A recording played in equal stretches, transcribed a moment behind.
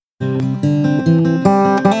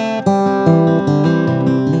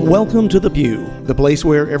Welcome to The Pew, the place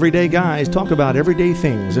where everyday guys talk about everyday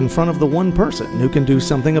things in front of the one person who can do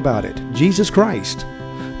something about it, Jesus Christ.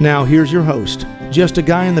 Now here's your host, just a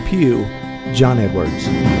guy in the pew, John Edwards.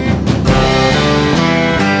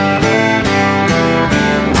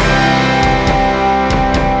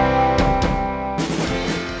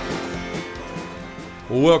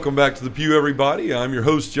 Welcome back to The Pew, everybody. I'm your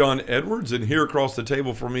host, John Edwards, and here across the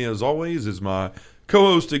table from me, as always, is my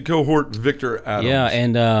co-host and cohort, Victor Adams. Yeah,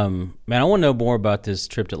 and man, I want to know more about this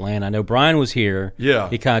trip to Atlanta. I know Brian was here. Yeah.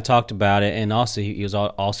 He kind of talked about it, and also he was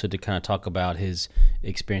also to kind of talk about his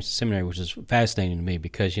experience at seminary, which is fascinating to me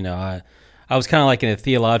because, you know, I was kind of like in a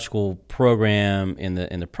theological program in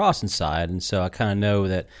the Protestant side, and so I kind of know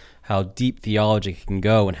that how deep theology can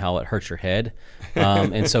go and how it hurts your head.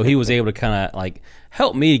 And so he was able to kind of like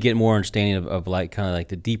help me get more understanding of like kind of like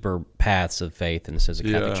the deeper paths of faith in the sense of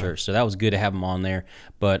Catholic Church. So that was good to have him on there.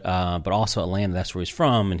 But also Atlanta, that's where he's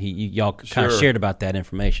from, and y'all kind of shared about that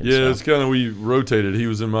information. Yeah, so. It's kind of, we rotated. He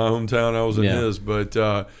was in my hometown, I was in his. But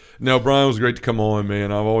no, Brian was great to come on,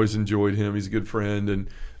 man. I've always enjoyed him. He's a good friend,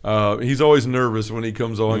 and he's always nervous when he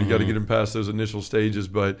comes on. You got to get him past those initial stages,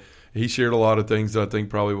 but he shared a lot of things that I think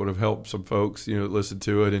probably would have helped some folks, you know, listen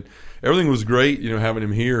to it. And everything was great, you know, having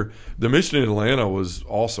him here. The mission in Atlanta was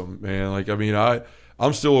awesome, man. Like, I mean,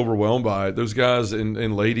 I'm still overwhelmed by it. Those guys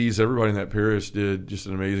and ladies, everybody in that parish did just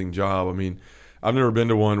an amazing job. I mean, I've never been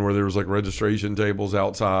to one where there was like registration tables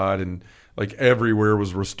outside and like everywhere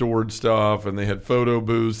was restored stuff, and they had photo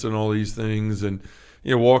booths and all these things. And,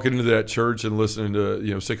 you know, walking into that church and listening to,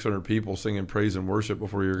 you know, 600 people singing praise and worship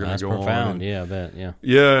before you're going to go on. That's profound. Yeah, I bet. Yeah.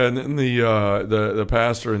 Yeah, and then the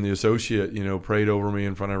pastor and the associate, you know, prayed over me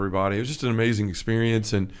in front of everybody. It was just an amazing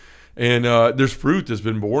experience, and there's fruit that's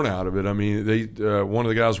been born out of it. I mean, one of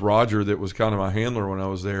the guys, Roger, that was kind of my handler when I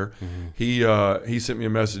was there, he sent me a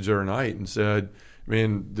message the other night and said,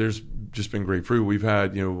 "Man, there's just been great fruit. We've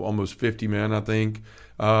had, you know, almost 50 men, I think,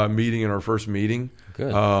 meeting in our first meeting."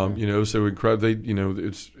 Good. You know, so you know,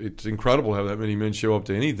 it's incredible to have that many men show up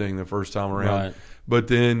to anything the first time around. Right. But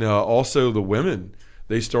then also the women,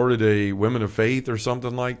 they started a Women of Faith or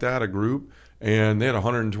something like that, a group, and they had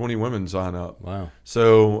 120 women sign up. Wow.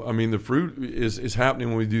 So, I mean, the fruit is happening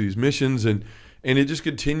when we do these missions, and it just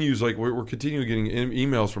continues. Like, we're continuing getting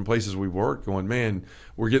emails from places we work going, man,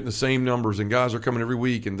 we're getting the same numbers, and guys are coming every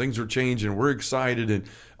week, and things are changing. We're excited, and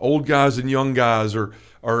old guys and young guys are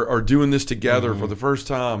doing this together for the first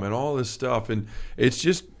time, and all this stuff. And it's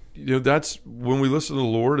just, you know, that's when we listen to the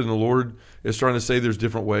Lord, and the Lord is trying to say there's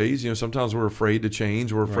different ways. You know, sometimes we're afraid to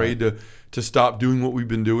change. We're afraid to stop doing what we've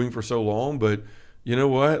been doing for so long. But you know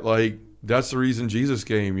what? Like, that's the reason Jesus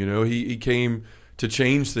came. You know, he came to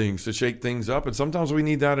change things, to shake things up. And sometimes we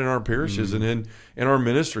need that in our parishes and in our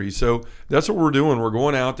ministry. So that's what we're doing. We're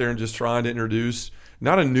going out there and just trying to introduce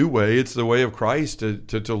not a new way, it's the way of Christ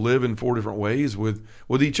to live in 4 different ways with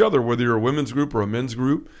each other, whether you're a women's group or a men's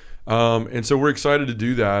group. And so we're excited to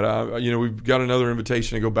do that. You know, we've got another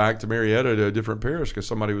invitation to go back to Marietta to a different parish because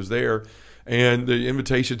somebody was there. And the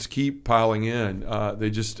invitations keep piling in. I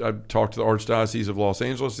talked to the Archdiocese of Los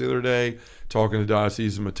Angeles the other day, talking to the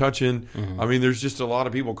Diocese of Metuchen. I mean, there's just a lot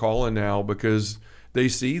of people calling now because they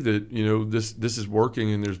see that, you know, this is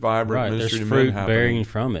working and there's vibrant ministry to men happening. There's fruit bearing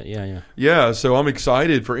from it. Yeah. Yeah, so I'm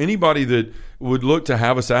excited for anybody that would look to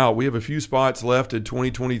have us out. We have a few spots left in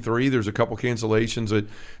 2023. There's a couple cancellations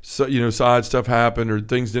that, you know, side stuff happened or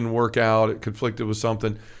things didn't work out. It conflicted with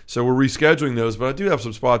something. So we're rescheduling those, but I do have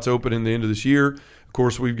some spots open in the end of this year. Of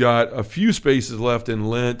course, we've got a few spaces left in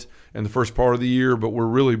Lent and the first part of the year, but we're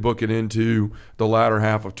really booking into the latter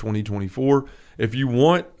half of 2024. If you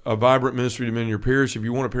want a vibrant ministry to men in your parish, if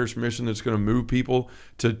you want a parish mission that's going to move people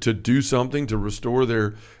to do something, to restore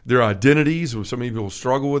their identities, so many people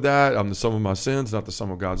struggle with that. I'm the sum of my sins, not the sum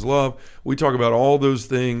of God's love. We talk about all those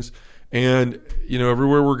things. And, you know,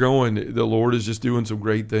 everywhere we're going, the Lord is just doing some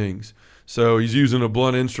great things. So he's using a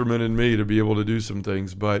blunt instrument in me to be able to do some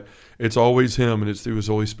things, but it's always him and it's through his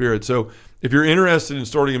Holy Spirit. So if you're interested in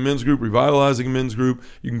starting a men's group, revitalizing a men's group,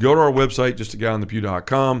 you can go to our website,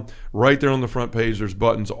 justaguyonthepew.com. Right there on the front page, there's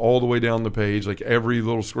buttons all the way down the page. Like every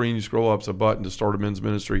little screen you scroll up is a button to start a men's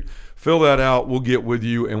ministry. Fill that out. We'll get with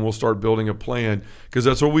you and we'll start building a plan because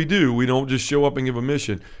that's what we do. We don't just show up and give a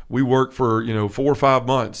mission. We work for, 4 or 5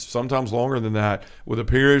 months, sometimes longer than that, with a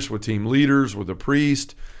parish, with team leaders, with a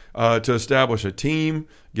priest, to establish a team,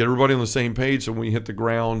 get everybody on the same page so when we hit the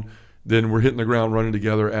ground, then we're hitting the ground running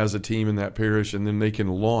together as a team in that parish, and then they can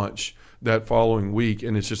launch that following week,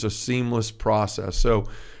 and it's just a seamless process. So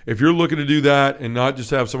if you're looking to do that and not just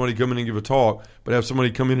have somebody come in and give a talk, but have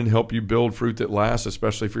somebody come in and help you build fruit that lasts,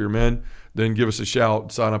 especially for your men, then give us a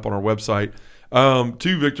shout. Sign up on our website.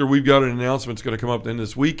 Two, Victor, we've got an announcement that's going to come up in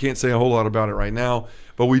this week. Can't say a whole lot about it right now,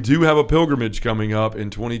 but we do have a pilgrimage coming up in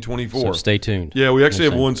 2024. So stay tuned. Yeah, we actually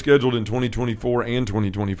have one scheduled in 2024 and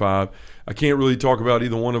 2025. I can't really talk about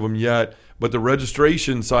either one of them yet, but the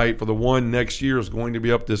registration site for the one next year is going to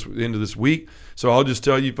be up this end of this week. So I'll just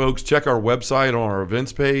tell you folks, check our website on our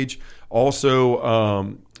events page.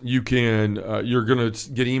 Also, you can you're going to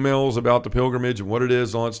get emails about the pilgrimage and what it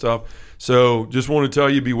is, all that stuff. So just want to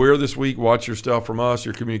tell you, beware this week. Watch your stuff from us,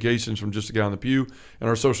 your communications from Just a Guy on the Pew, and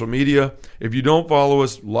our social media. If you don't follow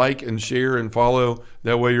us, like and share and follow.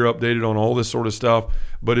 That way you're updated on all this sort of stuff.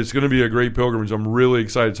 But it's going to be a great pilgrimage. I'm really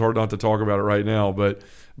excited. It's hard not to talk about it right now, but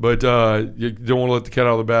you don't want to let the cat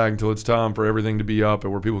out of the bag until it's time for everything to be up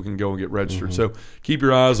and where people can go and get registered. Mm-hmm. So keep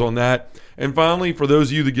your eyes on that. And finally, for those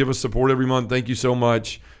of you that give us support every month, thank you so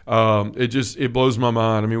much. It blows my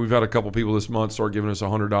mind. I mean, we've had a couple people this month start giving us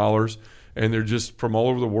 $100, and they're just from all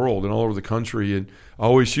over the world and all over the country. And I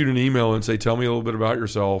always shoot an email and say, tell me a little bit about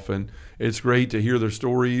yourself. And it's great to hear their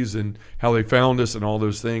stories and how they found us and all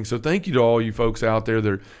those things. So thank you to all you folks out there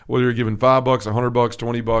that whether you're giving $5, $100,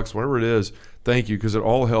 $20, whatever it is, thank you, because it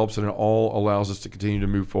all helps and it all allows us to continue to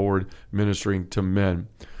move forward ministering to men.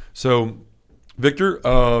 So, Victor,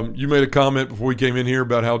 you made a comment before we came in here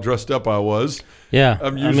about how dressed up I was. Yeah, I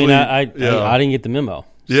didn't get the memo.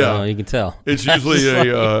 So you can tell. It's usually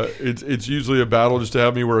it's usually a battle just to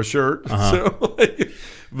have me wear a shirt. So,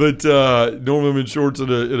 but normally I'm in shorts and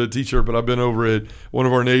a t-shirt. But I've been over at one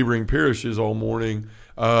of our neighboring parishes all morning.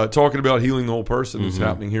 Talking about healing the whole person that's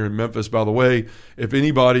happening here in Memphis. By the way, if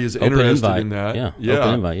anybody is interested in that,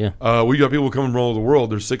 open invite, we got people coming from all over the world.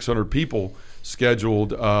 There's 600 people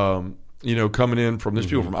scheduled, coming in from there's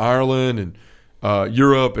people from Ireland and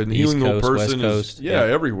Europe and East healing the whole person. West Coast,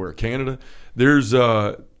 Everywhere, Canada. There's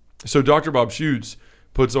so Dr. Bob Schutz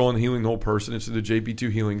puts on Healing the Whole Person. It's at the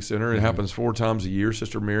JP2 Healing Center. It happens 4 times a year.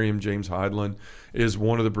 Sister Miriam James Heidland is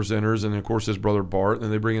one of the presenters, and of course his brother Bart.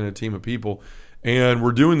 And they bring in a team of people. And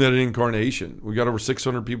we're doing that at Incarnation. We've got over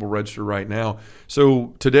 600 people registered right now.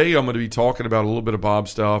 So today I'm going to be talking about a little bit of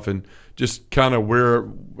Bob's stuff and just kind of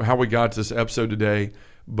how we got to this episode today.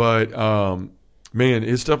 But, man,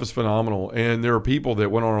 his stuff is phenomenal. And there are people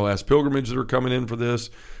that went on our last pilgrimage that are coming in for this.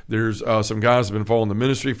 There's some guys that have been following the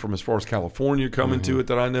ministry from as far as California coming to it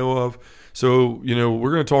that I know of. So,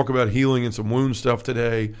 we're going to talk about healing and some wound stuff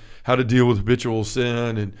today, how to deal with habitual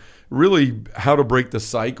sin, and really how to break the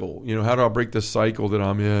cycle. How do I break this cycle that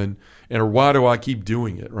I'm in? And why do I keep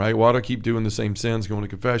doing it, right? Why do I keep doing the same sins, going to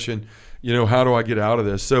confession? How do I get out of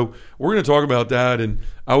this? So we're going to talk about that. And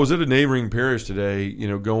I was at a neighboring parish today,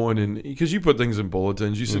 going and because you put things in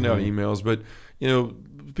bulletins, you send out emails, but,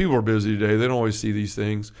 people are busy today. They don't always see these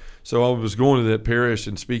things. So I was going to that parish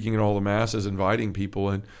and speaking at all the masses, inviting people.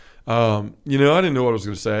 And, I didn't know what I was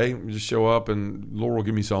going to say. Just show up and Lord will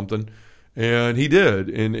give me something. And he did.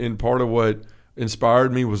 And part of what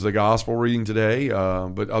inspired me was the gospel reading today,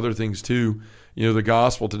 but other things too. The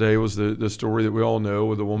gospel today was the story that we all know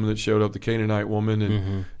with the woman that showed up, the Canaanite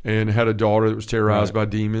woman, and had a daughter that was terrorized by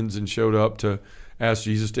demons and showed up to ask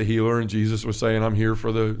Jesus to heal her. And Jesus was saying, I'm here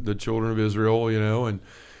for the children of Israel, and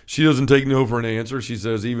she doesn't take no for an answer. She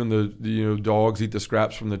says, even the dogs eat the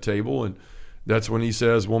scraps from the table. And that's when he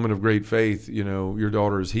says, woman of great faith, your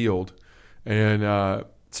daughter is healed. And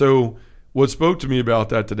so what spoke to me about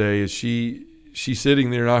that today is she's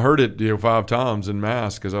sitting there, and I heard it 5 times in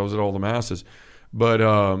Mass because I was at all the Masses. But,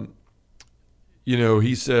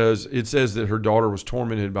 it says that her daughter was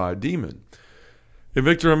tormented by a demon. And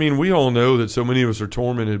Victor, we all know that so many of us are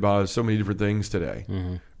tormented by so many different things today,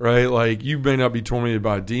 right? Like you may not be tormented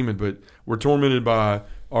by a demon, but we're tormented by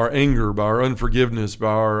our anger, by our unforgiveness, by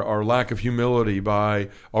our lack of humility, by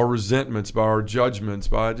our resentments, by our judgments,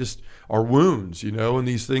 by just our wounds, and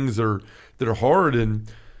these things that are hard. And,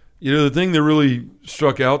 the thing that really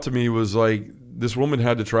struck out to me was like this woman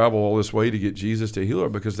had to travel all this way to get Jesus to heal her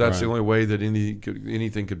because that's the only way that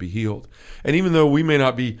anything could be healed. And even though we may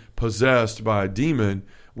not be possessed by a demon,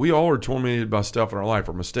 we all are tormented by stuff in our life,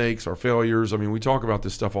 our mistakes, our failures. We talk about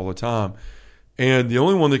this stuff all the time. And the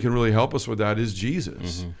only one that can really help us with that is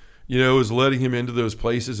Jesus, is letting him into those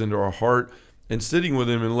places, into our heart, and sitting with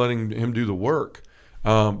him and letting him do the work.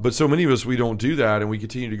 But so many of us, we don't do that, and we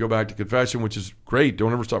continue to go back to confession, which is great.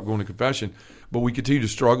 Don't ever stop going to confession. But we continue to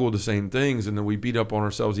struggle with the same things, and then we beat up on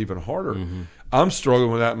ourselves even harder. I'm struggling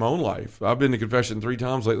with that in my own life. I've been to confession 3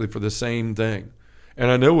 times lately for the same thing. And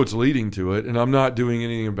I know what's leading to it, and I'm not doing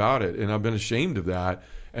anything about it. And I've been ashamed of that.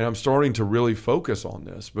 And I'm starting to really focus on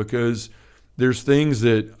this because there's things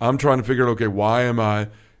that I'm trying to figure out, okay, why am I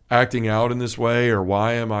acting out in this way, or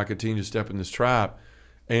why am I continuing to step in this trap?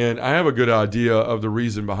 And I have a good idea of the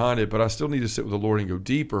reason behind it, but I still need to sit with the Lord and go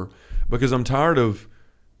deeper because I'm tired of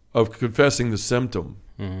confessing the symptom,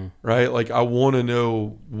 right? Like I want to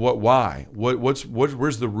know why,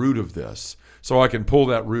 where's the root of this, so I can pull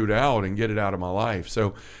that root out and get it out of my life.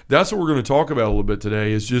 So that's what we're going to talk about a little bit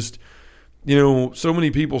today. Is just, so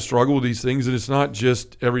many people struggle with these things, and it's not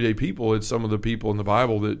just everyday people. It's some of the people in the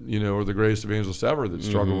Bible that, are the greatest evangelists ever that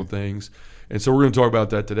struggle with things. And so we're going to talk about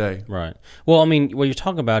that today. Right. Well, I mean, what you're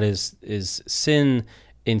talking about is sin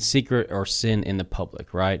in secret or sin in the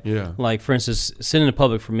public, right? Yeah. Like, for instance, sin in the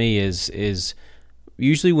public for me is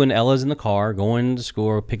usually when Ella's in the car going to school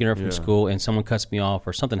or picking her up from school and someone cuts me off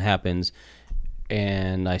or something happens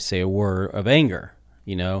and I say a word of anger,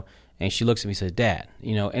 and she looks at me and says, Dad,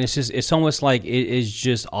 and it's almost like it is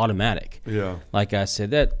just automatic. Yeah. Like I said,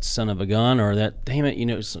 that son of a gun, or that, damn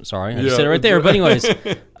it, sorry, I just said it right there. But anyways,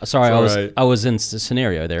 sorry, I was in the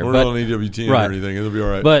scenario there. We're not on EWTN or anything. It'll be all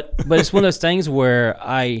right. But it's one of those things where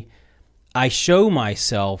I show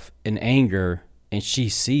myself in anger and she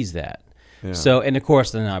sees that. Yeah. So, and of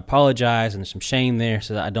course, then I apologize and there's some shame there,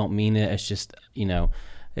 so that I don't mean it. It's just,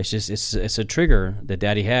 it's a trigger that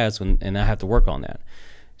Daddy has and I have to work on that.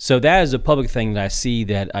 So that is a public thing that I see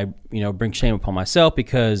that I, bring shame upon myself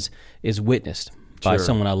because it's witnessed by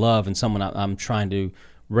someone I love and someone I'm trying to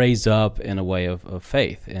raise up in a way of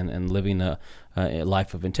faith and living a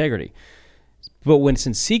life of integrity. But when it's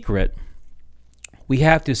in secret, we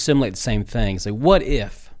have to assimilate the same things. Like, what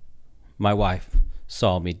if my wife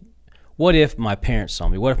saw me? What if my parents saw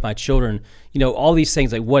me? What if my children, all these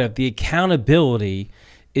things, like what if the accountability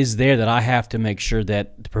is there that I have to make sure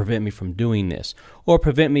that to prevent me from doing this or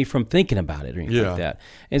prevent me from thinking about it or anything like that.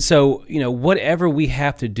 And so, whatever we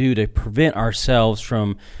have to do to prevent ourselves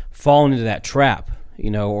from falling into that trap,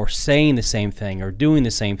 or saying the same thing or doing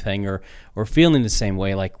the same thing or feeling the same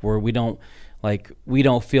way, like where we don't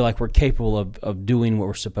feel like we're capable of doing what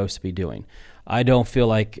we're supposed to be doing. I don't feel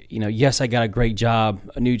like, yes, I got a great job,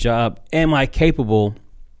 a new job. Am I capable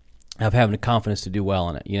of having the confidence to do well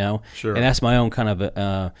in it, Sure. And that's my own kind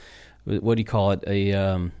of what do you call it?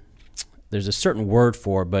 There's a certain word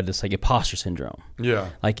for it, but it's like imposter syndrome. Yeah.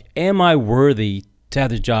 Like, am I worthy to have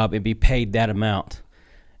the job and be paid that amount?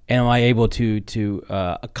 Am I able to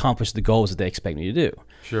accomplish the goals that they expect me to do?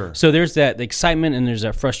 Sure. So there's that excitement and there's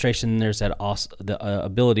that frustration and there's that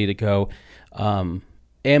ability to go,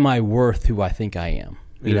 am I worth who I think I am?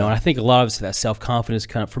 And I think a lot of it's that self-confidence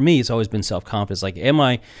kind of, for me, it's always been self-confidence. Like, am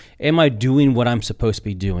I doing what I'm supposed to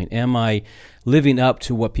be doing? Am I living up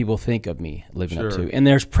to what people think of me living up to? And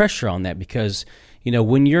there's pressure on that because,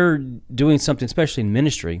 when you're doing something, especially in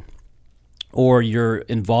ministry, or you're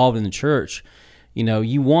involved in the church,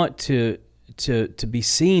 you want to be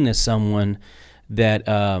seen as someone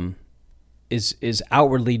that is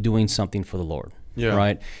outwardly doing something for the Lord. Yeah.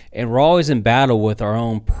 Right? And we're always in battle with our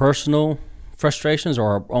own personal frustrations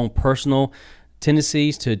or our own personal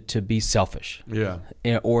tendencies to be selfish,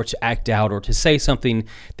 or to act out or to say something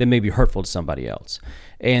that may be hurtful to somebody else,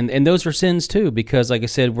 and those are sins too. Because, like I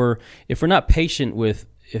said, if we're not patient with,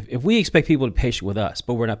 if we expect people to be patient with us,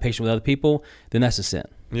 but we're not patient with other people, then that's a sin.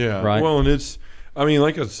 Yeah, right. Well, and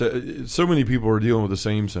like I said, so many people are dealing with the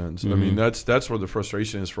same sins. Mm-hmm. I mean, that's where the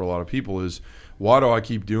frustration is for a lot of people is, why do I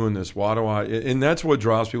keep doing this? Why do I? And that's what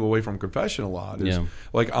drives people away from confession a lot. Is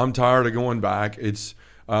like, I'm tired of going back.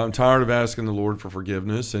 I'm tired of asking the Lord for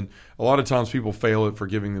forgiveness. And a lot of times people fail at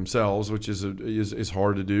forgiving themselves, which is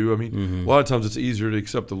hard to do. I mean, a lot of times it's easier to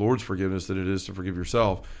accept the Lord's forgiveness than it is to forgive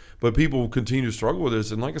yourself. But people continue to struggle with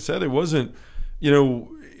this. And like I said, it wasn't,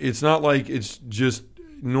 it's not like it's just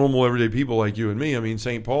normal everyday people like you and me. I mean,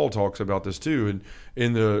 St. Paul talks about this too. And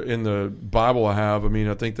in the Bible I have,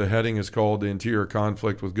 I think the heading is called the interior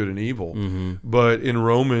conflict with good and evil. Mm-hmm. But in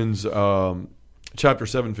Romans chapter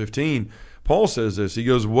 7:15, Paul says this. He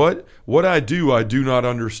goes, what I do not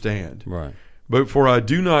understand. Right. But for I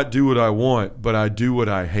do not do what I want, but I do what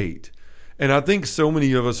I hate. And I think so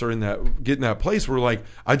many of us are getting that place where, like,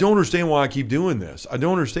 I don't understand why I keep doing this. I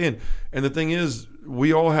don't understand. And the thing is,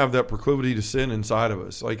 we all have that proclivity to sin inside of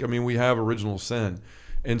us. Like, we have original sin.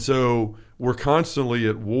 And so we're constantly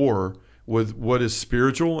at war with what is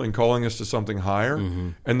spiritual and calling us to something higher,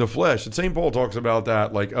 and the flesh. And St. Paul talks about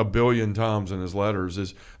that like a billion times in his letters,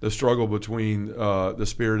 is the struggle between the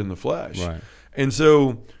spirit and the flesh. Right. And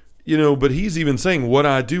so, but he's even saying, what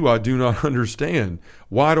I do not understand.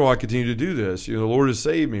 Why do I continue to do this? The Lord has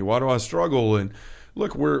saved me. Why do I struggle? And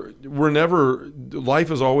look, we're never,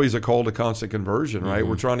 life is always a call to constant conversion, right?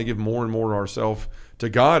 We're trying to give more and more of ourselves to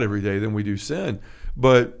God every day than we do sin.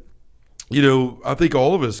 But, I think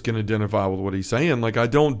all of us can identify with what he's saying. Like, I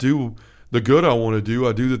don't do the good I want to do.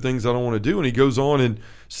 I do the things I don't want to do. And he goes on in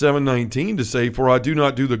 7:19 to say, for I do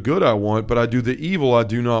not do the good I want, but I do the evil I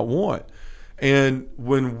do not want. And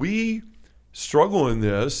when we struggle in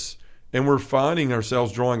this and we're finding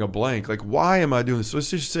ourselves drawing a blank, like, why am I doing this? So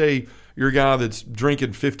let's just say you're a guy that's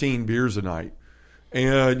drinking 15 beers a night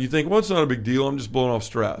and you think, well, it's not a big deal. I'm just blowing off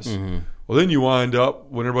stress. Well, then you wind up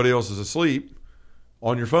when everybody else is asleep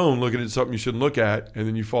on your phone looking at something you shouldn't look at, and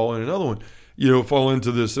then you fall in another one. Fall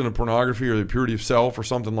into this sin of pornography or the purity of self or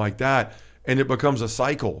something like that, and it becomes a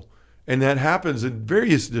cycle. And that happens in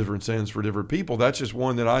various different sins for different people. That's just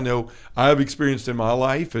one that I know I've experienced in my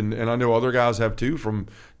life, and I know other guys have too, from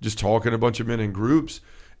just talking to a bunch of men in groups,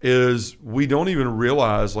 is we don't even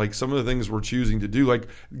realize, like, some of the things we're choosing to do. Like,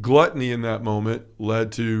 gluttony in that moment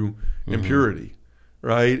led to impurity,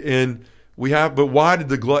 right? And but why did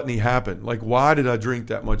the gluttony happen? Like, why did I drink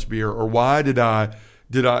that much beer? Or why do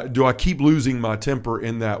I keep losing my temper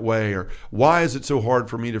in that way? Or why is it so hard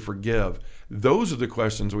for me to forgive? Those are the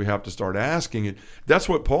questions we have to start asking. And that's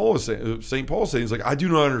what Paul is saying. St. Paul is saying, he's like, I do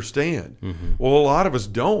not understand. Well, a lot of us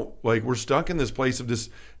don't. Like, we're stuck in this place of this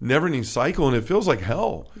never-ending cycle, and it feels like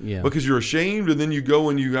hell. Because you're ashamed, and then you go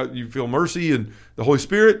and you feel mercy and the Holy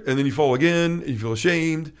Spirit, and then you fall again, and you feel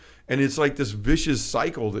ashamed. And it's like this vicious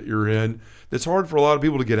cycle that you're in that's hard for a lot of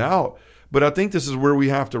people to get out. But I think this is where we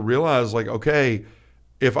have to realize, like, okay,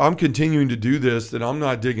 if I'm continuing to do this, then I'm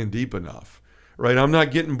not digging deep enough, right? I'm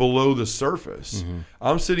not getting below the surface.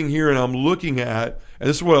 I'm sitting here and I'm looking at, and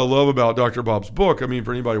this is what I love about Dr. Bob's book. I mean,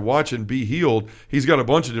 for anybody watching, Be Healed, he's got a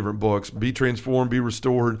bunch of different books, Be Transformed, Be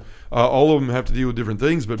Restored. All of them have to deal with different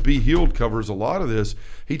things, but Be Healed covers a lot of this.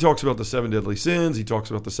 He talks about the 7 deadly sins. He talks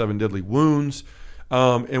about the 7 deadly wounds.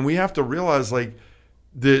 And we have to realize, like,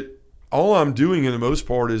 that all I'm doing in the most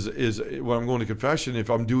part is when I'm going to confession, if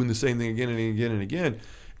I'm doing the same thing again and again and again,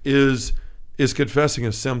 is confessing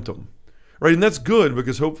a symptom, right? And that's good,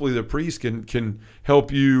 because hopefully the priest can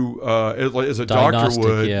help you as a doctor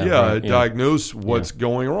would, diagnose what's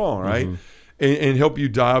going wrong, right? And help you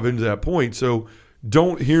dive into that point. So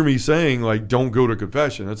don't hear me saying, like, don't go to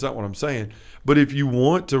confession. That's not what I'm saying. But if you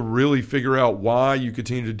want to really figure out why you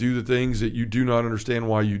continue to do the things that you do not understand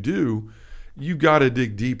why you do, you got to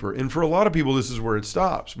dig deeper. And for a lot of people, this is where it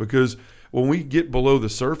stops, because when we get below the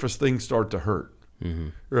surface, things start to hurt,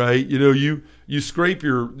 right? You scrape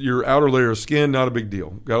your outer layer of skin, not a big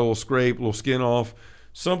deal. Got a little scrape, a little skin off.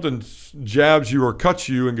 Something jabs you or cuts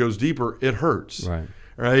you and goes deeper, it hurts,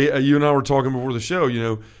 right? You and I were talking before the show,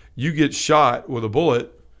 you get shot with a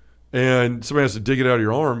bullet and somebody has to dig it out of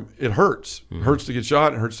your arm, it hurts. It hurts to get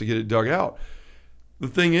shot, it hurts to get it dug out. The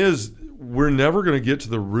thing is, we're never going to get to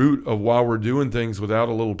the root of why we're doing things without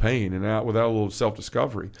a little pain and without a little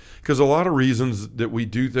self-discovery. Because a lot of reasons that we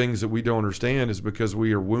do things that we don't understand is because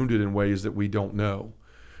we are wounded in ways that we don't know,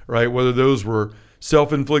 right? Whether those were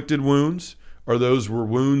self-inflicted wounds or those were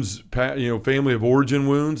wounds, family of origin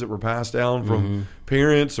wounds that were passed down from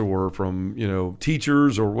parents or from,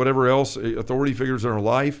 teachers or whatever else, authority figures in our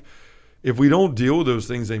life. If we don't deal with those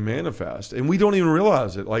things, they manifest. And we don't even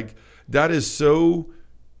realize it. Like, that is so,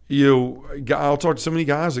 I'll talk to so many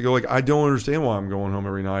guys that go, like, I don't understand why I'm going home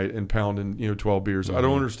every night and pounding, 12 beers. I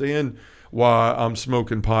don't understand why I'm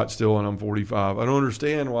smoking pot still and I'm 45. I don't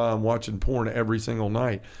understand why I'm watching porn every single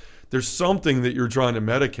night. There's something that you're trying to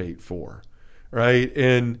medicate for, right?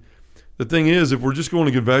 And the thing is, if we're just going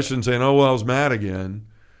to confession and saying, oh, well, I was mad again,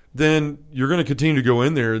 then you're going to continue to go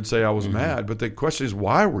in there and say I was mad. But the question is,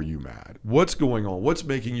 why were you mad? What's going on? What's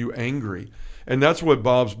making you angry? And that's what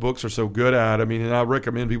Bob's books are so good at. I mean, and I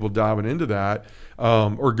recommend people diving into that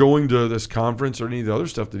or going to this conference or any of the other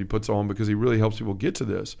stuff that he puts on, because he really helps people get to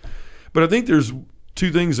this. But I think there's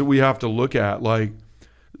two things that we have to look at. Like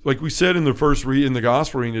we said in the first in the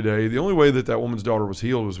gospel reading today, the only way that woman's daughter was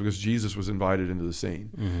healed was because Jesus was invited into the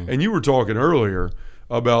scene. And you were talking earlier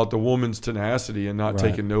about the woman's tenacity and not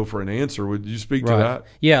taking no for an answer. Would you speak to that?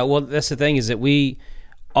 Yeah, well, that's the thing, is that we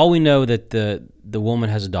know that the woman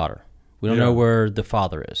has a daughter. We don't know where the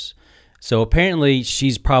father is. So apparently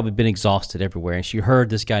she's probably been exhausted everywhere, and she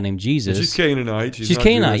heard this guy named Jesus. And she's Canaanite. She's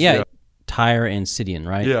Canaanite, Jewish, Tyre and Sidon,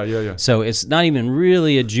 right? Yeah. So it's not even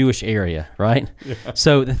really a Jewish area, right? Yeah.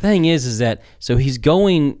 So the thing is that he's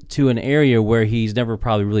going to an area where he's never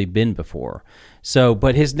probably really been before. So,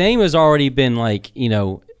 but his name has already been, like,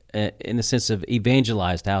 in the sense of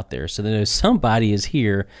evangelized out there. So there's somebody is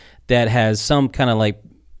here that has some kind of like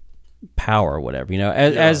power or whatever,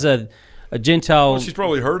 as a Gentile. Well, she's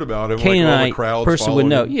probably heard about him. Canaanite like all the crowds person would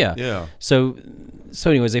know. him. Yeah. So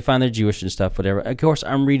anyways, they find they're Jewish and stuff, whatever. Of course,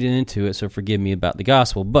 I'm reading into it, so forgive me about the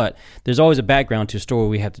gospel. But there's always a background to a story.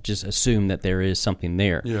 We have to just assume that there is something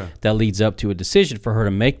there that leads up to a decision for her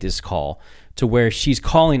to make this call, to where she's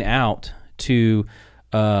calling out to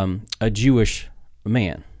a Jewish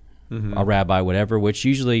man, a rabbi, whatever, which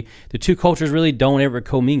usually the two cultures really don't ever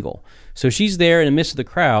commingle. So she's there in the midst of the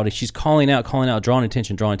crowd, and she's calling out, drawing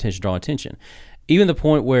attention. Even the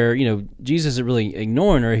point where, Jesus isn't really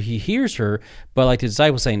ignoring her. He hears her, but like the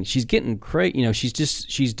disciples saying, she's getting crazy.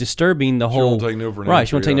 She's disturbing the whole. She won't take no for an right, answer.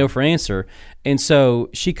 She won't take no for an answer. And so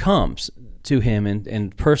she comes to him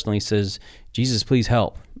and personally says, Jesus, please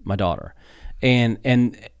help my daughter. And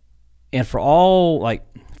for all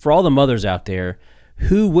the mothers out there,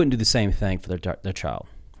 who wouldn't do the same thing for their child?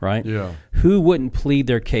 Right? Yeah. Who wouldn't plead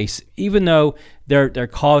their case, even though they're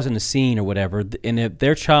causing a scene or whatever? And if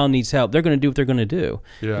their child needs help, they're going to do what they're going to do.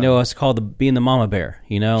 Yeah. It's called being the mama bear.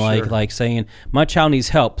 Like saying, my child needs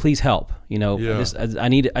help. Please help. I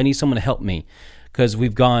need someone to help me, because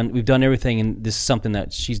we've done everything, and this is something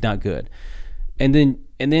that she's not good. And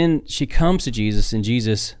then she comes to Jesus, and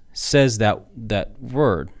Jesus says that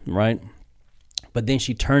word, right? But then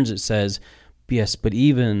she turns it, says, yes, but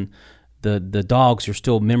even the dogs are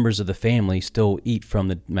still members of the family, still eat from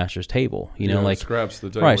the master's table. Scraps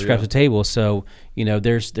the table. Right, scraps the table. So,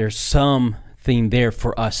 there's something there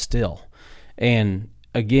for us still. And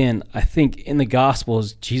again, I think in the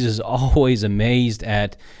Gospels, Jesus is always amazed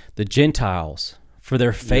at the Gentiles for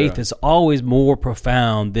their faith. It's always more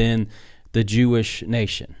profound than the Jewish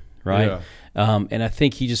nation, right? And I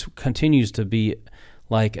think he just continues to be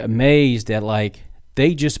amazed at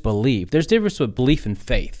they just believe. There's a difference with belief and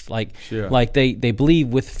faith. They believe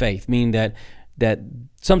with faith, meaning that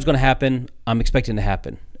something's going to happen. I'm expecting to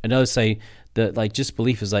happen. And others say that just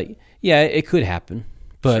belief is it could happen,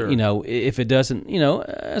 but if it doesn't,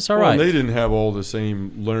 that's all right. And they didn't have all the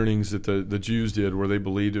same learnings that the Jews did, where they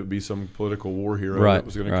believed it would be some political war hero that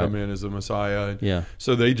was going to come in as the Messiah.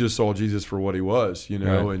 So they just saw Jesus for what he was,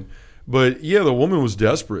 But the woman was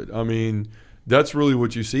desperate. I mean, that's really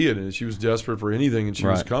what you see it in. She was desperate for anything, and she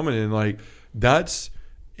was coming in. That's,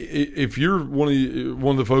 if you're one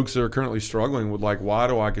of the folks that are currently struggling with why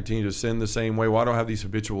do I continue to sin the same way? Why do I have these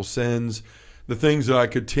habitual sins? The things that I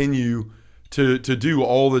continue to do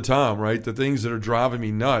all the time, right? The things that are driving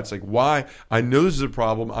me nuts. Why? I know this is a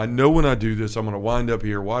problem. I know when I do this, I'm going to wind up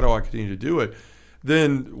here. Why do I continue to do it?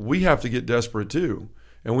 Then we have to get desperate too.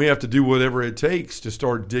 And we have to do whatever it takes to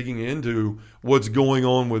start digging into what's going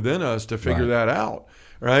on within us to figure that out,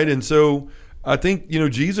 right? And so I think,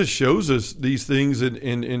 Jesus shows us these things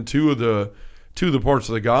in two of the parts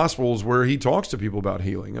of the Gospels where he talks to people about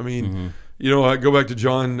healing. I mean, I go back to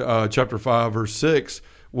John chapter 5, verse 6,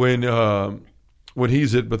 when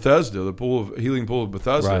he's at Bethesda, the healing pool of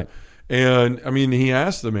Bethesda. Right. And, I mean, he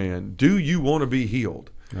asked the man, do you want to be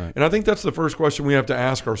healed? Right. And I think that's the first question we have to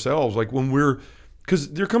ask ourselves,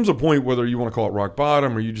 because there comes a point, whether you want to call it rock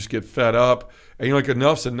bottom or you just get fed up and you're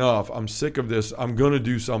enough's enough. I'm sick of this. I'm going to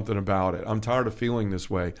do something about it. I'm tired of feeling this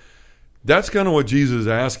way. That's kind of what Jesus is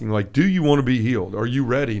asking. Do you want to be healed? Are you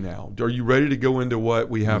ready now? Are you ready to go into what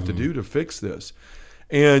we have to do to fix this?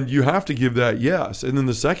 And you have to give that yes. And then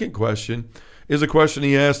the second question is a question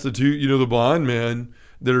he asked the two, the blind men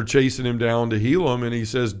that are chasing him down to heal him. And he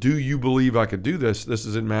says, do you believe I could do this? This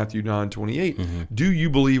is in Matthew 9:28. Do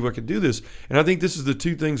you believe I could do this? And I think this is the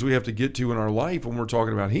two things we have to get to in our life when we're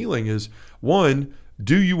talking about healing is, one,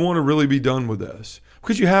 do you want to really be done with this?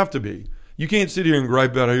 Because you have to be. You can't sit here and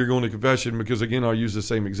gripe about how you're going to confession because, again, I'll use the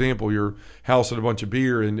same example. You're housing a bunch of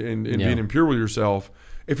beer and being impure with yourself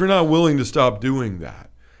if you're not willing to stop doing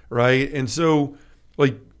that, right? And so,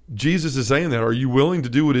 Jesus is saying that. Are you willing to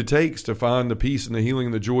do what it takes to find the peace and the healing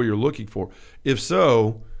and the joy you're looking for? If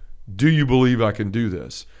so, do you believe I can do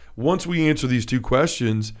this? Once we answer these two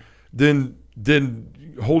questions, then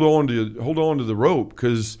hold on to the rope,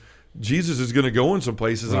 because Jesus is going to go in some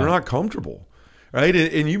places that are not comfortable, right?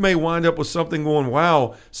 And you may wind up with something going,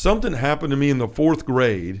 wow, something happened to me in the 4th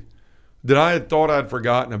grade that I had thought I'd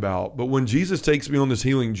forgotten about. But when Jesus takes me on this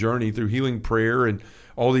healing journey through healing prayer and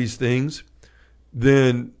all these things,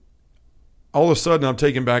 then all of a sudden I'm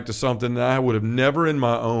taken back to something that I would have never in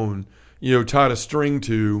my own, tied a string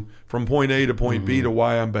to from point A to point B to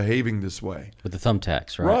why I'm behaving this way. With the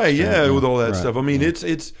thumbtacks, right? Right, yeah, with all that stuff. I mean,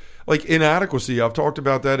 it's like inadequacy. I've talked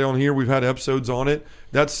about that on here. We've had episodes on it.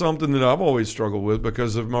 That's something that I've always struggled with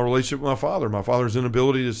because of my relationship with my father. My father's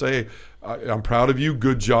inability to say, I'm proud of you,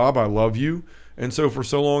 good job, I love you. And so for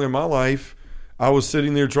so long in my life, I was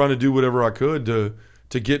sitting there trying to do whatever I could to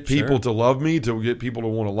to get people to love me, to get people to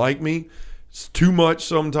want to like me. It's too much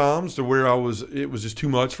sometimes to where it was just too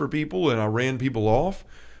much for people and I ran people off.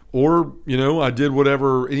 Or, I did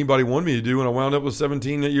whatever anybody wanted me to do and I wound up with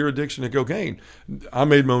 17-year addiction to cocaine. I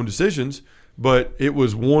made my own decisions, but it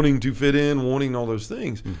was wanting to fit in, wanting all those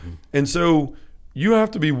things. Mm-hmm. And so you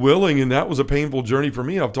have to be willing, and that was a painful journey for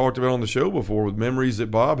me. I've talked about on the show before with memories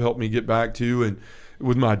that Bob helped me get back to, and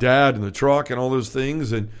with my dad and the truck and all those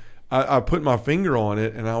things. And I put my finger on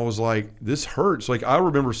it and I was like, this hurts. Like I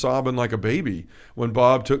remember sobbing like a baby when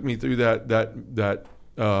Bob took me through that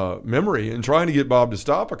memory and trying to get Bob to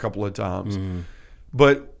stop a couple of times. Mm.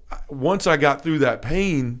 But once I got through that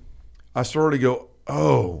pain, I started to go,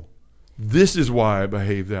 oh, this is why I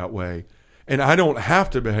behave that way. And I don't have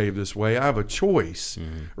to behave this way. I have a choice,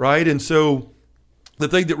 right? And so the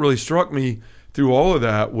thing that really struck me through all of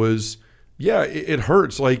that was, it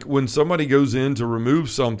hurts. Like when somebody goes in to remove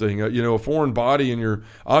something, a foreign body in your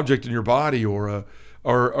object in your body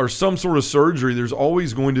or some sort of surgery, there's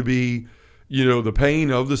always going to be, the pain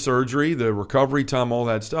of the surgery, the recovery time, all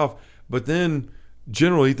that stuff. But then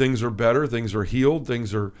generally things are better, things are healed,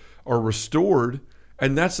 things are restored.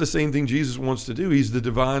 And that's the same thing Jesus wants to do. He's the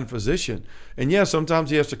divine physician. And sometimes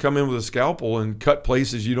he has to come in with a scalpel and cut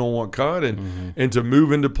places you don't want cut and to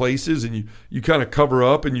move into places and you kind of cover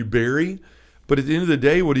up and you bury. But at the end of the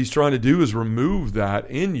day, what he's trying to do is remove that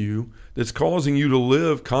in you that's causing you to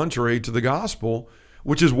live contrary to the gospel,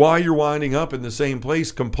 which is why you're winding up in the same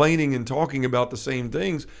place, complaining and talking about the same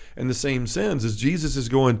things and the same sins. As Jesus is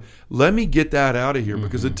going, let me get that out of here,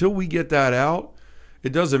 because until we get that out,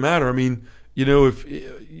 it doesn't matter. I mean, if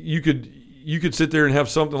you could sit there and have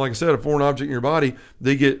something, like I said, a foreign object in your body,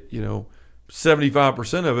 they get,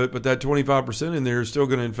 75% of it, but that 25% in there is still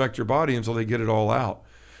going to infect your body until they get it all out.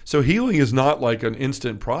 So healing is not like an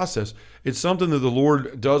instant process. It's something that the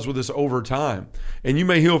Lord does with us over time. And you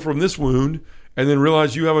may heal from this wound and then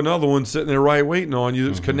realize you have another one sitting there right waiting on you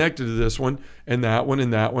that's connected to this one and that one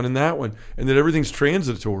and that one and that one. And that everything's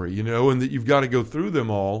transitory, and that you've got to go through them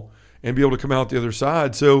all and be able to come out the other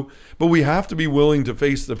side. So, but we have to be willing to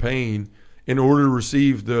face the pain in order to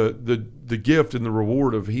receive the gift and the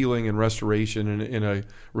reward of healing and restoration in a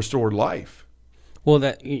restored life. Well,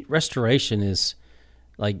 that restoration is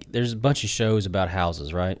like, there's a bunch of shows about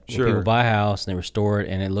houses, right? Sure. Where people buy a house and they restore it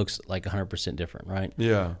and it looks like 100% different, right?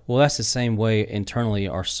 Yeah. Well, that's the same way internally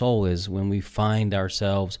our soul is when we find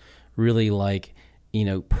ourselves really like,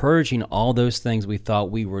 purging all those things we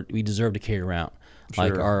thought we deserved to carry around.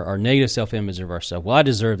 Like our negative self-image of ourselves. Well, I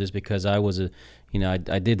deserve this because I was I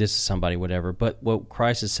did this to somebody, whatever. But what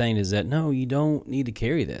Christ is saying is that, no, you don't need to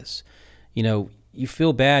carry this. You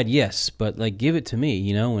feel bad, yes, but like give it to me,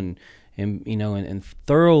 and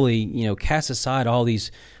thoroughly, cast aside all these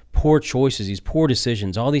poor choices, these poor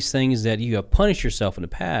decisions, all these things that you have punished yourself in the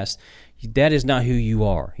past. That is not who you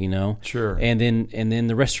are, Sure. And then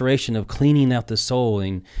the restoration of cleaning out the soul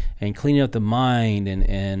and cleaning up the mind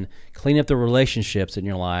and cleaning up the relationships in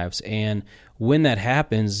your lives. And when that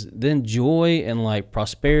happens, then joy and like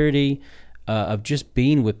prosperity of just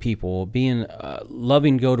being with people, being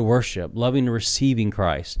loving to go to worship, loving to receiving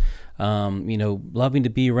Christ, loving to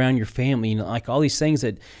be around your family, like all these things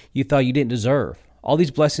that you thought you didn't deserve. All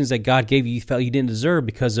these blessings that God gave you felt you didn't deserve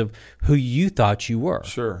because of who you thought you were.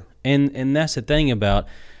 Sure. And that's the thing about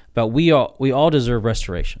we all deserve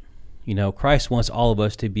restoration. Christ wants all of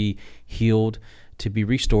us to be healed, to be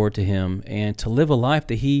restored to Him, and to live a life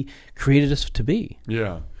that He created us to be.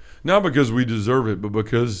 Yeah. Not because we deserve it, but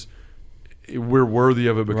because we're worthy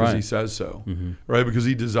of it because Right. He says so, right? Because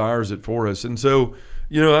He desires it for us. And so,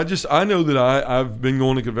 I know that I've been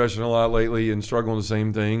going to confession a lot lately and struggling with the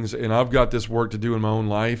same things, and I've got this work to do in my own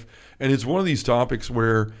life. And it's one of these topics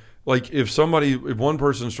where, like, if one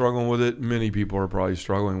person's struggling with it, many people are probably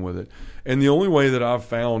struggling with it. And the only way that I've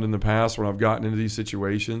found in the past when I've gotten into these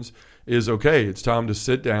situations is, okay, it's time to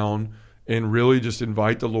sit down and really just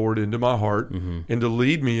invite the Lord into my heart and to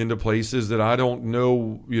lead me into places that I don't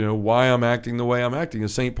know, why I'm acting the way I'm acting.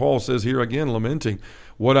 As St. Paul says here again, lamenting,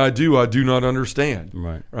 what I do not understand.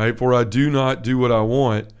 Right? For I do not do what I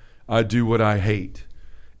want, I do what I hate.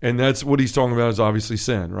 And that's what he's talking about is obviously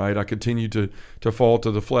sin, right? I continue to fall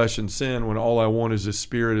to the flesh and sin when all I want is this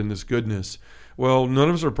spirit and this goodness. Well, none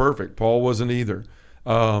of us are perfect. Paul wasn't either.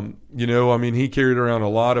 He carried around a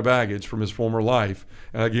lot of baggage from his former life.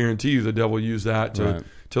 And I guarantee you the devil used that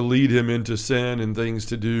to lead him into sin and things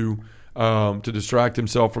to do, to distract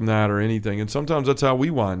himself from that or anything. And sometimes that's how we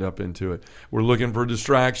wind up into it. We're looking for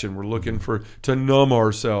distraction. We're looking to numb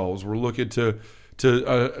ourselves. We're looking to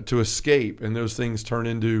to escape, and those things turn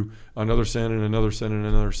into another sin and another sin and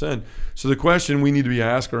another sin. So the question we need to be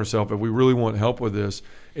asking ourselves, if we really want help with this,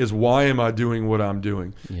 is why am I doing what I'm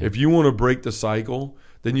doing? Yeah. If you want to break the cycle,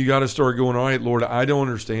 then you got to start going, all right, Lord, I don't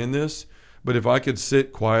understand this, but if I could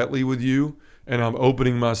sit quietly with you and I'm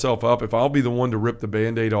opening myself up, if I'll be the one to rip the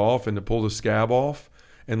Band-Aid off and to pull the scab off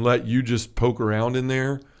and let you just poke around in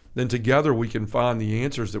there, then together we can find the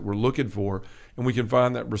answers that we're looking for, and we can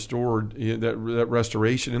find that that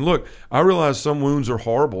restoration. And look, I realize some wounds are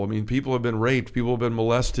horrible. I mean, people have been raped, people have been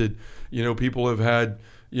molested, people have had,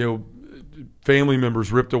 family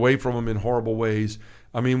members ripped away from them in horrible ways.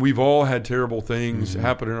 I mean, we've all had terrible things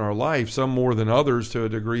happen in our life, some more than others to a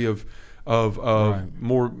degree of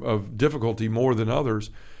difficulty more than others.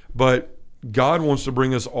 But God wants to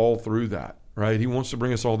bring us all through that, right? He wants to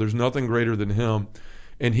bring us all. There's nothing greater than Him,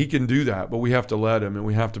 and He can do that. But we have to let Him, and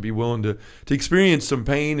we have to be willing to experience some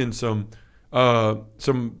pain and some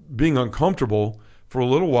being uncomfortable for a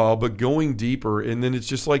little while, but going deeper. And then it's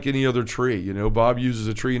just like any other tree. Bob uses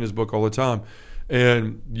a tree in his book all the time,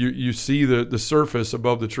 and you see the surface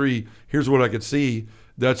above the tree. Here's what I could see.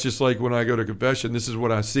 That's just like when I go to confession. This is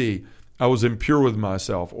what I see. I was impure with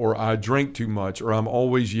myself, or I drank too much, or I'm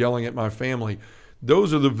always yelling at my family.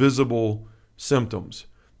 Those are the visible symptoms.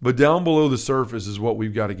 But down below the surface is what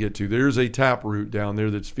we've got to get to. There's a taproot down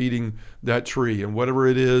there that's feeding that tree, and whatever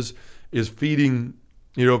it is feeding,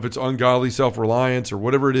 if it's ungodly self-reliance or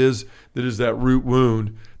whatever it is that is that root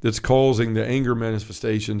wound that's causing the anger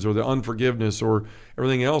manifestations or the unforgiveness or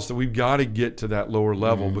everything else, that we've got to get to that lower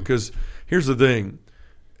level. Because here's the thing.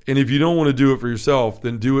 And if you don't want to do it for yourself,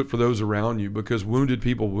 then do it for those around you, because wounded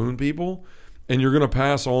people wound people, and you're going to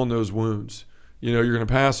pass on those wounds. You're going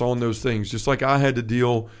to pass on those things. Just like I had to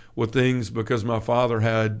deal with things because my father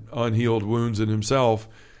had unhealed wounds in himself,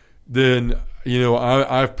 then,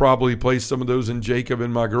 I've probably placed some of those in Jacob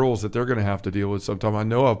and my girls that they're going to have to deal with sometime. I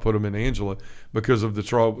know I've put them in Angela because of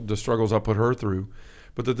the struggles I put her through.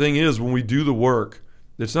 But the thing is, when we do the work,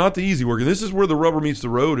 it's not the easy work. And this is where the rubber meets the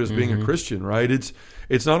road as being a Christian, right?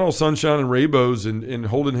 It's not all sunshine and rainbows and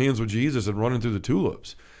holding hands with Jesus and running through the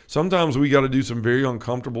tulips. Sometimes we got to do some very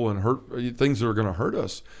uncomfortable and hurt things that are going to hurt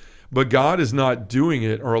us. But God is not doing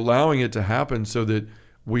it or allowing it to happen so that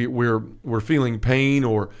we're feeling pain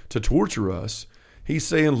or to torture us. He's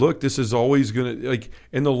saying, look, this is always going to, like,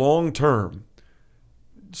 in the long term,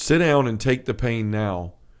 sit down and take the pain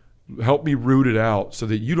now. Help me root it out so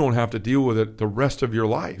that you don't have to deal with it the rest of your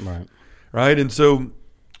life. Right? And so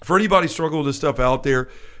for anybody struggling with this stuff out there,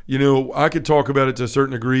 I could talk about it to a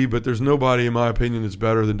certain degree, but there's nobody, in my opinion, that's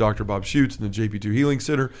better than Dr. Bob Schuchts and the JP2 Healing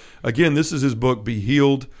Center. Again, this is his book, Be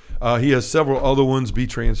Healed. He has several other ones, Be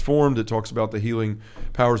Transformed. It talks about the healing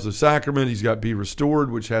powers of the sacrament. He's got Be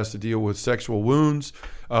Restored, which has to deal with sexual wounds.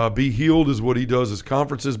 Be Healed is what he does his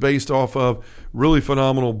conferences based off of. Really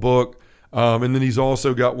phenomenal book. And then he's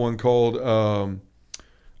also got one called,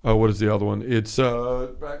 what is the other one? It's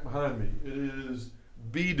back behind me. It is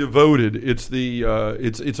Be Devoted. It's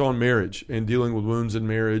it's on marriage and dealing with wounds in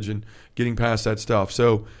marriage and getting past that stuff.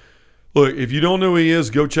 So, look, if you don't know who he is,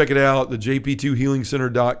 go check it out, the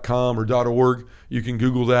jp2healingcenter.com or .org. You can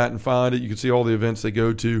Google that and find it. You can see all the events they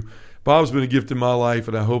go to. Bob's been a gift in my life,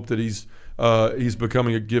 and I hope that he's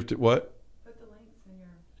becoming a gift at what?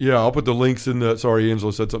 Yeah, I'll put the links in the, sorry,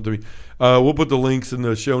 Angela said something to me. We'll put the links in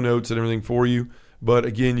the show notes and everything for you. But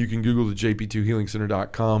again, you can Google the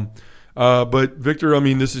jp2healingcenter.com. But Victor, I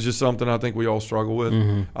mean, this is just something I think we all struggle with.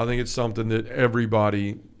 I think it's something that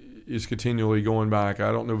everybody is continually going back.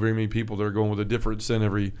 I don't know very many people that are going with a different sin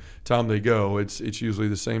every time they go. It's usually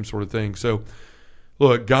the same sort of thing. So,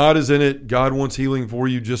 look, God is in it. God wants healing for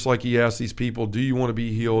you, just like he asked these people, do you want to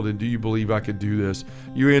be healed, and do you believe I could do this?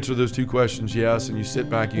 You answer those two questions, yes, and you sit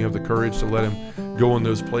back and you have the courage to let him go in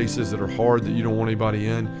those places that are hard, that you don't want anybody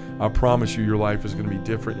in. I promise you your life is going to be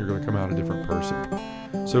different. You're going to come out a different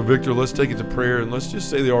person. So, Victor, let's take it to prayer, and let's just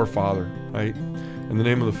say the Our Father, right? In the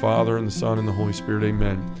name of the Father, and the Son, and the Holy Spirit,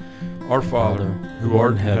 amen. Our Father, who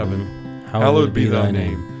art in heaven, hallowed be thy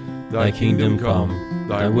name. Thy kingdom come,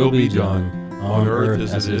 thy will be done, on earth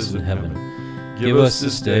as it is in heaven. Give us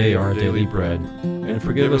this day our daily bread, and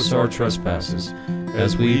forgive us our trespasses,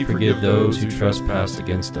 as we forgive those who trespass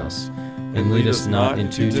against us. And lead us not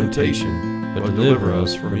into temptation, but deliver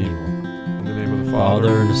us from evil. In the name of the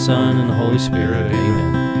Father, and the Son, and the Holy Spirit,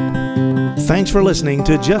 amen. Thanks for listening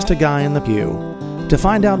to Just a Guy in the Pew. To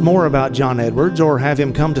find out more about John Edwards or have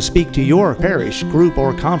him come to speak to your parish, group,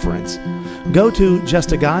 or conference, go to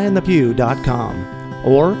justaguyinthepew.com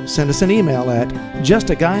or send us an email at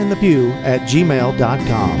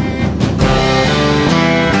justaguyinthepew@gmail.com.